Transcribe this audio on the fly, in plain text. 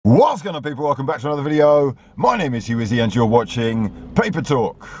What's going on, people? Welcome back to another video. My name is hughwizzy and you're watching Paper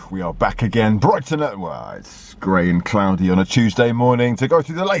Talk. We are back again, bright and well, it's grey and cloudy on a Tuesday morning to go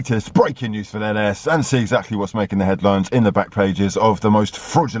through the latest breaking news for NS and see exactly what's making the headlines in the back pages of the most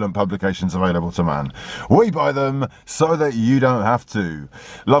fraudulent publications available to man. We buy them so that you don't have to.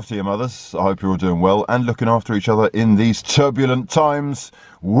 Love to your mothers. I hope you're all doing well and looking after each other in these turbulent times.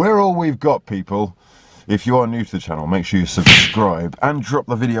 We're all we've got, people. If you are new to the channel, make sure you subscribe and drop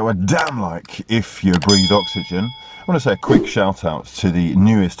the video a damn like if you breathe oxygen. I want to say a quick shout out to the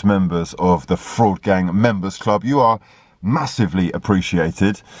newest members of the Fraud Gang Members Club. You are massively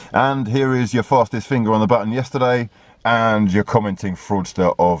appreciated. And here is your fastest finger on the button yesterday and your commenting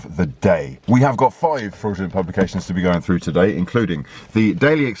fraudster of the day. We have got 5 fraudulent publications to be going through today, including the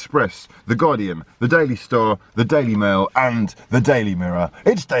Daily Express, the Guardian, the Daily Star, the Daily Mail and the Daily Mirror.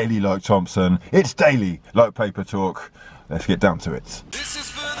 It's daily like Thompson, it's daily like Paper Talk. Let's get down to it. This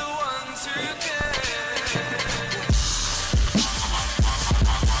is for the ones who care.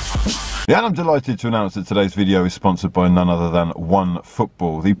 Yeah, and I'm delighted to announce that today's video is sponsored by none other than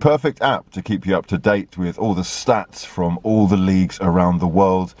OneFootball, the perfect app to keep you up to date with all the stats from all the leagues around the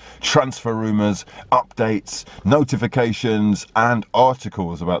world, transfer rumours, updates, notifications and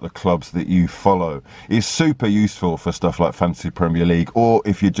articles about the clubs that you follow. It's super useful for stuff like Fantasy Premier League or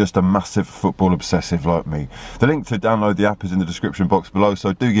if you're just a massive football obsessive like me. The link to download the app is in the description box below,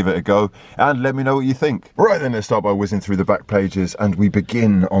 so do give it a go and let me know what you think. Right then, let's start by whizzing through the back pages and we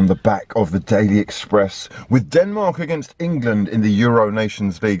begin on the back of the Daily Express with Denmark against England in the Euro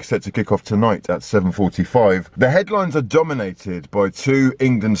Nations League set to kick off tonight at 7:45. The headlines are dominated by 2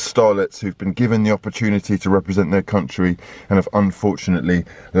 England starlets who've been given the opportunity to represent their country and have unfortunately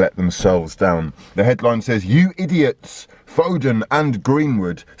let themselves down. The headline says, "You idiots, Foden and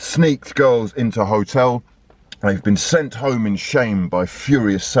Greenwood sneaked girls into hotel. They've been sent home in shame by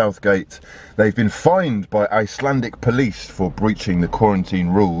furious Southgate. They've been fined by Icelandic police for breaching the quarantine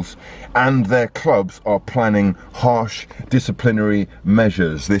rules. And their clubs are planning harsh disciplinary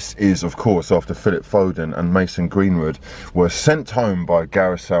measures." This is, of course, after Philip Foden and Mason Greenwood were sent home by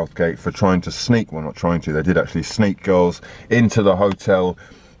Gareth Southgate for trying to sneak, well, not trying to, they did actually sneak girls into the hotel.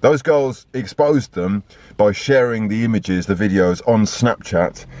 Those girls exposed them by sharing the images, the videos on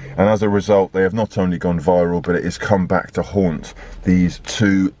Snapchat, and as a result they have not only gone viral but it has come back to haunt these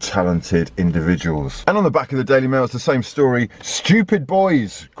 2 talented individuals. And on the back of the Daily Mail it's the same story. Stupid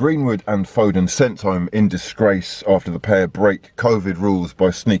boys, Greenwood and Foden sent home in disgrace after the pair break COVID rules by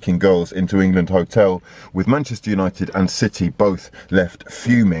sneaking girls into England hotel, with Manchester United and City both left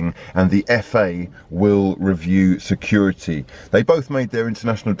fuming, and the FA will review security. They both made their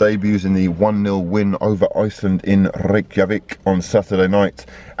international debuts in the 1-0 win over Iceland in Reykjavik on Saturday night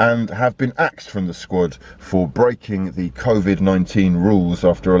and have been axed from the squad for breaking the COVID-19 rules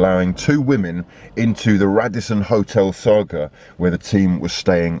after allowing 2 women into the Radisson Hotel saga where the team was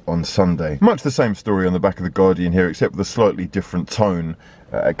staying on Sunday. Much the same story on the back of the Guardian here, except with a slightly different tone.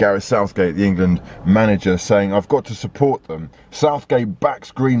 Gareth Southgate, the England manager, saying, "I've got to support them." Southgate backs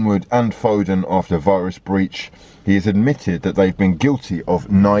Greenwood and Foden after virus breach. He has admitted that they've been guilty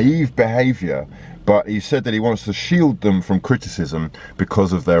of naive behaviour, but he said that he wants to shield them from criticism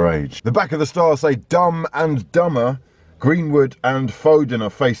because of their age. The back of the Star say, "Dumb and dumber. Greenwood and Foden are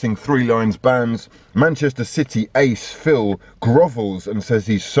facing 3 lines bans. Manchester City ace Phil grovels and says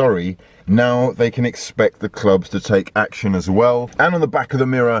he's sorry. Now they can expect the clubs to take action as well." And on the back of the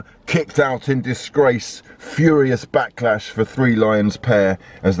Mirror, "Kicked out in disgrace. Furious backlash for 3 Lions pair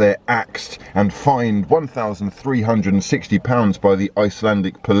as they're axed and fined £1,360 by the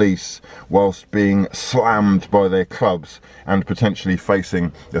Icelandic police whilst being slammed by their clubs and potentially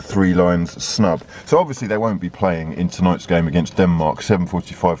facing the 3 Lions snub." So obviously they won't be playing in tonight's game against Denmark.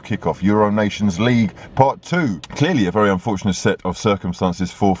 7:45 kickoff, Euro Nations League Part 2. Clearly a very unfortunate set of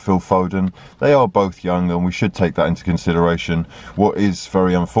circumstances for Phil Foden. They are both young and we should take that into consideration. What is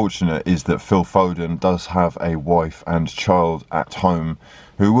very unfortunate is that Phil Foden does have a wife and child at home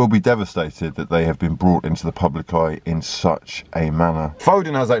who will be devastated that they have been brought into the public eye in such a manner.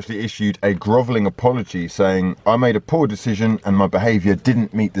 Foden has actually issued a grovelling apology saying, "I made a poor decision and my behaviour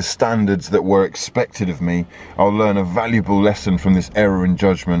didn't meet the standards that were expected of me. I'll learn a valuable lesson from this error in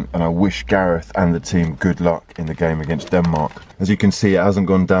judgment and I wish Gareth and the team good luck in the game against Denmark." As you can see, it hasn't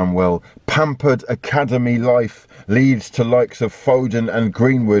gone down well. Pampered academy life leads to likes of Foden and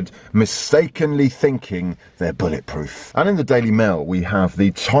Greenwood mistakenly thinking they're bulletproof. And in the Daily Mail we have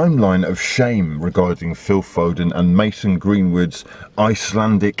the timeline of shame regarding Phil Foden and Mason Greenwood's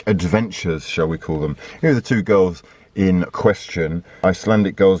Icelandic adventures, shall we call them. Here are the 2 girls in question.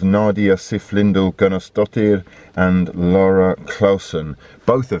 Icelandic girls Nadia Siflindal Gunnarsdottir and Laura Clausen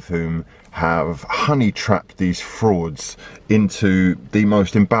both of whom have honey-trapped these frauds into the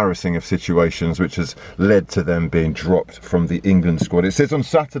most embarrassing of situations, which has led to them being dropped from the England squad. It says on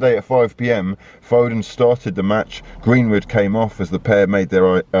Saturday at 5 p.m, Foden started the match. Greenwood came off as the pair made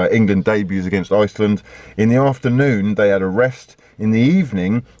their England debuts against Iceland. In the afternoon, they had a rest. In the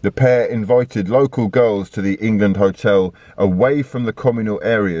evening, the pair invited local girls to the England hotel away from the communal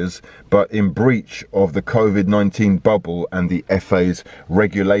areas, but in breach of the COVID-19 bubble and the FA's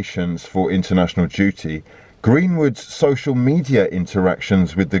regulations for international duty. Greenwood's social media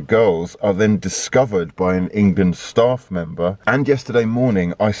interactions with the girls are then discovered by an England staff member, and yesterday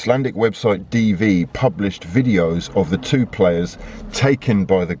morning Icelandic website DV published videos of the two players taken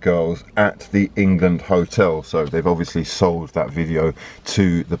by the girls at the England hotel. So they've obviously sold that video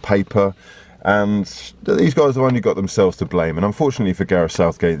to the paper, and these guys have only got themselves to blame. And unfortunately for Gareth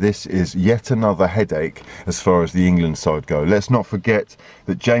Southgate, this is yet another headache as far as the England side go. Let's not forget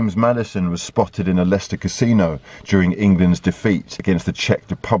that James Maddison was spotted in a Leicester casino during England's defeat against the Czech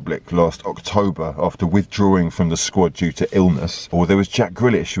Republic last October after withdrawing from the squad due to illness. Or there was Jack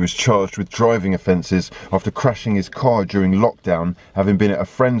Grealish, who was charged with driving offences after crashing his car during lockdown, having been at a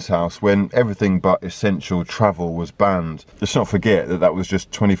friend's house when everything but essential travel was banned. Let's not forget that that was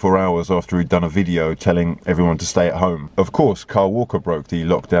just 24 hours after he'd done a video telling everyone to stay at home. Of course, Kyle Walker broke the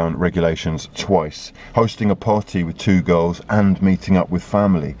lockdown regulations twice, hosting a party with two girls and meeting up with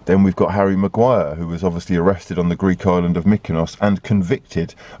family. Then we've got Harry Maguire, who was obviously arrested on the Greek island of Mykonos and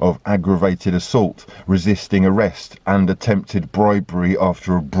convicted of aggravated assault, resisting arrest and attempted bribery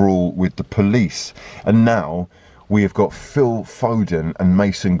after a brawl with the police. And now we have got Phil Foden and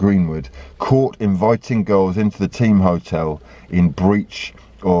Mason Greenwood caught inviting girls into the team hotel in breach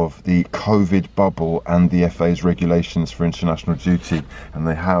of the COVID bubble and the FA's regulations for international duty, and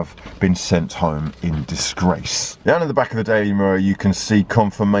they have been sent home in disgrace. Down in the back of the Daily Mirror, you can see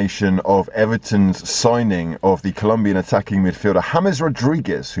confirmation of Everton's signing of the Colombian attacking midfielder James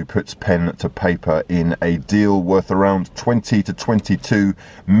Rodriguez, who puts pen to paper in a deal worth around 20 to 22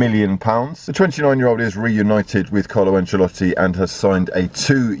 million pounds. The 29-year-old is reunited with Carlo Ancelotti and has signed a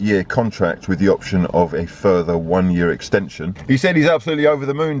 2-year contract with the option of a further 1-year extension. He said he's absolutely over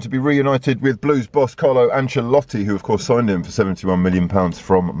the moon to be reunited with Blues boss Carlo Ancelotti, who of course signed him for £71 million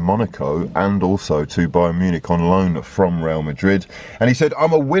from Monaco and also to Bayern Munich on loan from Real Madrid. And he said,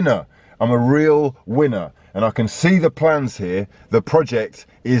 "I'm a winner. I'm a real winner. And I can see the plans here. The project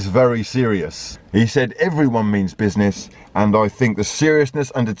is very serious." He said, "Everyone means business, and I think the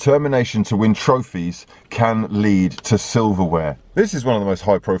seriousness and determination to win trophies can lead to silverware." This is one of the most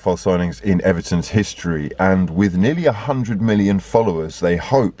high-profile signings in Everton's history, and with nearly 100 million followers, they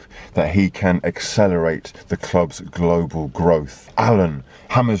hope that he can accelerate the club's global growth. Alan,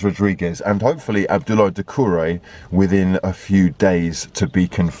 James Rodriguez, and hopefully Abdoulaye Doucouré within a few days to be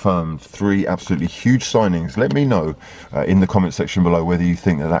confirmed. 3 absolutely huge signings. Let me know in the comment section below whether you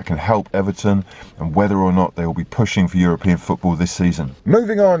think that that can help Everton and whether or not they will be pushing for European football this season.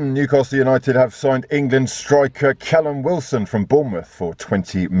 Moving on, Newcastle United have signed England striker Callum Wilson from Bournemouth for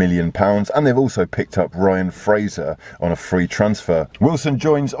 £20 million, and they've also picked up Ryan Fraser on a free transfer. Wilson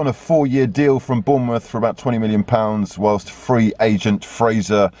joins on a 4-year deal from Bournemouth for about £20 million, whilst free agent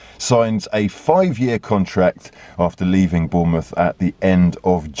Fraser signs a 5-year contract after leaving Bournemouth at the end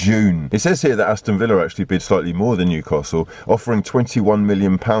of June. It says here that Aston Villa actually bid slightly more than Newcastle, offering £21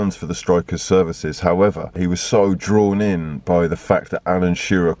 million for the striker's services. However, he was so drawn in by the fact that Alan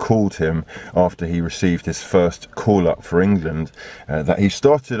Shearer called him after he received his first call-up for England that he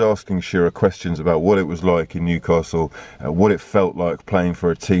started asking Shearer questions about what it was like in Newcastle, what it felt like playing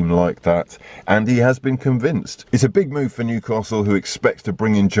for a team like that, and he has been convinced. It's a big move for Newcastle, who expects to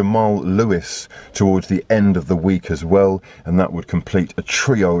bring in Jamal Lewis towards the end of the week as well, and that would complete a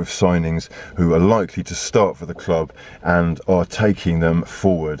trio of signings who are likely to start for the club and are taking them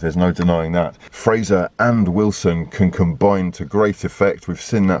forward. There's no denying that. Fraser and Wilson can combine to great effect. We've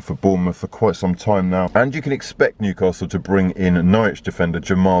seen that for Bournemouth for quite some time now, and you can expect Newcastle to bring in Norwich defender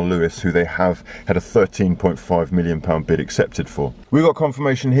Jamal Lewis, who they have had a £13.5 million bid accepted for. We've got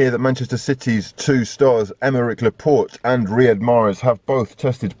confirmation here that Manchester City's 2 stars Aymeric Laporte and Riyad Mahrez have both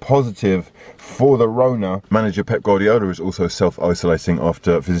tested positive for the Rona. Manager Pep Guardiola is also self-isolating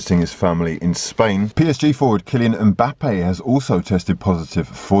after visiting his family in Spain. PSG forward Kylian Mbappe has also tested positive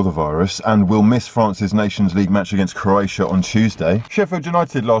for the virus and will miss France's Nations League match against Croatia on Tuesday. Sheffield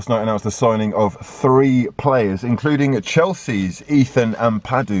United last night announced the signing of 3 players, including Chelsea's Ethan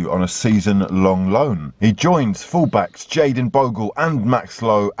Ampadu on a season-long loan. He joins fullbacks Jayden Bogle and Max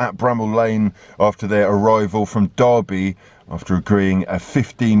Lowe at Bramall Lane after their arrival from Derby after agreeing a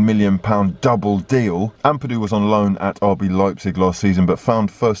 £15 million double deal. Ampadu was on loan at RB Leipzig last season but found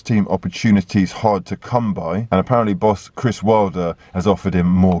first-team opportunities hard to come by, and apparently boss Chris Wilder has offered him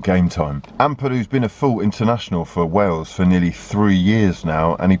more game time. Ampadu's been a full international for Wales for nearly 3 years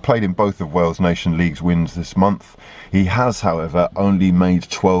now, and he played in both of Wales Nation League's wins this month. He has, however, only made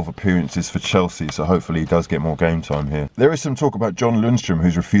 12 appearances for Chelsea, so hopefully he does get more game time here. There is some talk about John Lundstrom,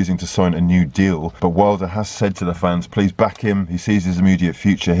 who's refusing to sign a new deal, but Wilder has said to the fans, please back him. He sees his immediate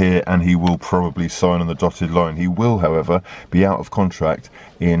future here, and he will probably sign on the dotted line. He will, however, be out of contract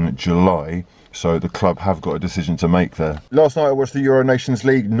in July, so the club have got a decision to make there. Last night I watched the Euro Nations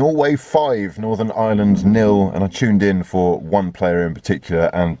League. Norway 5, Northern Ireland 0, and I tuned in for one player in particular,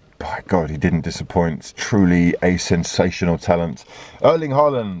 and by God, he didn't disappoint. Truly a sensational talent. Erling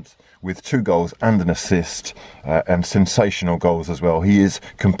Haaland with 2 goals and an assist, and sensational goals as well. He is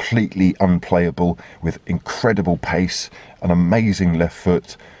completely unplayable with incredible pace, an amazing left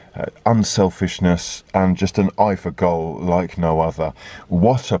foot, unselfishness, and just an eye for goal like no other.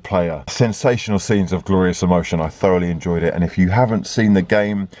 What a player. Sensational scenes of glorious emotion. I thoroughly enjoyed it, and if you haven't seen the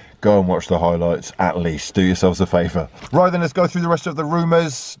game, go and watch the highlights at least. Do yourselves a favour. Right then, let's go through the rest of the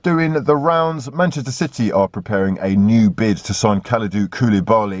rumours. Doing the rounds, Manchester City are preparing a new bid to sign Kalidou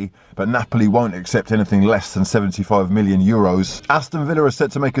Koulibaly, but Napoli won't accept anything less than €75 million. Aston Villa are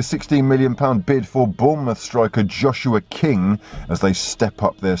set to make a £16 million bid for Bournemouth striker Joshua King as they step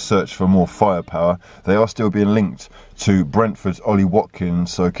up their search for more firepower. They are still being linked to Brentford's Ollie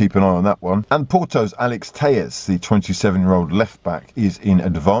Watkins, so keep an eye on that one. And Porto's Alex Telles, the 27-year-old left-back, is in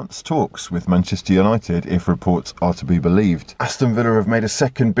advanced talks with Manchester United, if reports are to be believed. Aston Villa have made a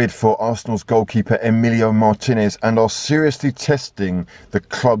second bid for Arsenal's goalkeeper Emilio Martinez and are seriously testing the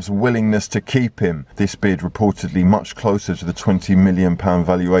club's willingness to keep him. This bid reportedly much closer to the £20 million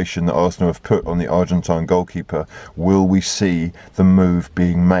valuation that Arsenal have put on the Argentine goalkeeper. Will we see the move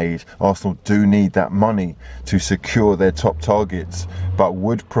being made? Arsenal do need that money to secure their top targets, but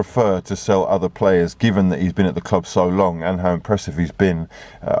would prefer to sell other players, given that he's been at the club so long and how impressive he's been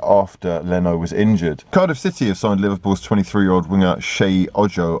after Leno was injured. Cardiff City have signed Liverpool's 23-year-old winger Shea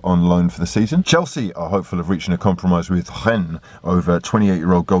Ojo on loan for the season. Chelsea are hopeful of reaching a compromise with Rennes over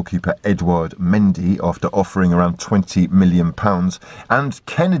 28-year-old goalkeeper Edouard Mendy after offering around £20 million, and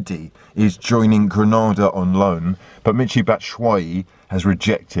Kennedy is joining Granada on loan, but Michy Batshuayi has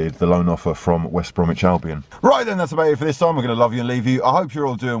rejected the loan offer from West Bromwich Albion. Right then, that's about it for this time. We're going to love you and leave you. I hope you're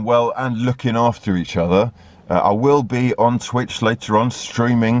all doing well and looking after each other. I will be on Twitch later on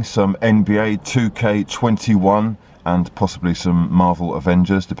streaming some NBA 2K21 and possibly some Marvel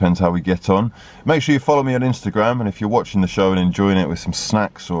Avengers, depends how we get on. Make sure you follow me on Instagram, and if you're watching the show and enjoying it with some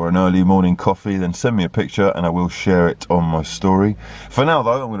snacks or an early morning coffee, then send me a picture and I will share it on my story. For now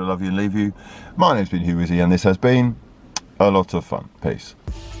though, I'm going to love you and leave you. My name's been Hugh Wizzy, and this has been a lot of fun. Peace.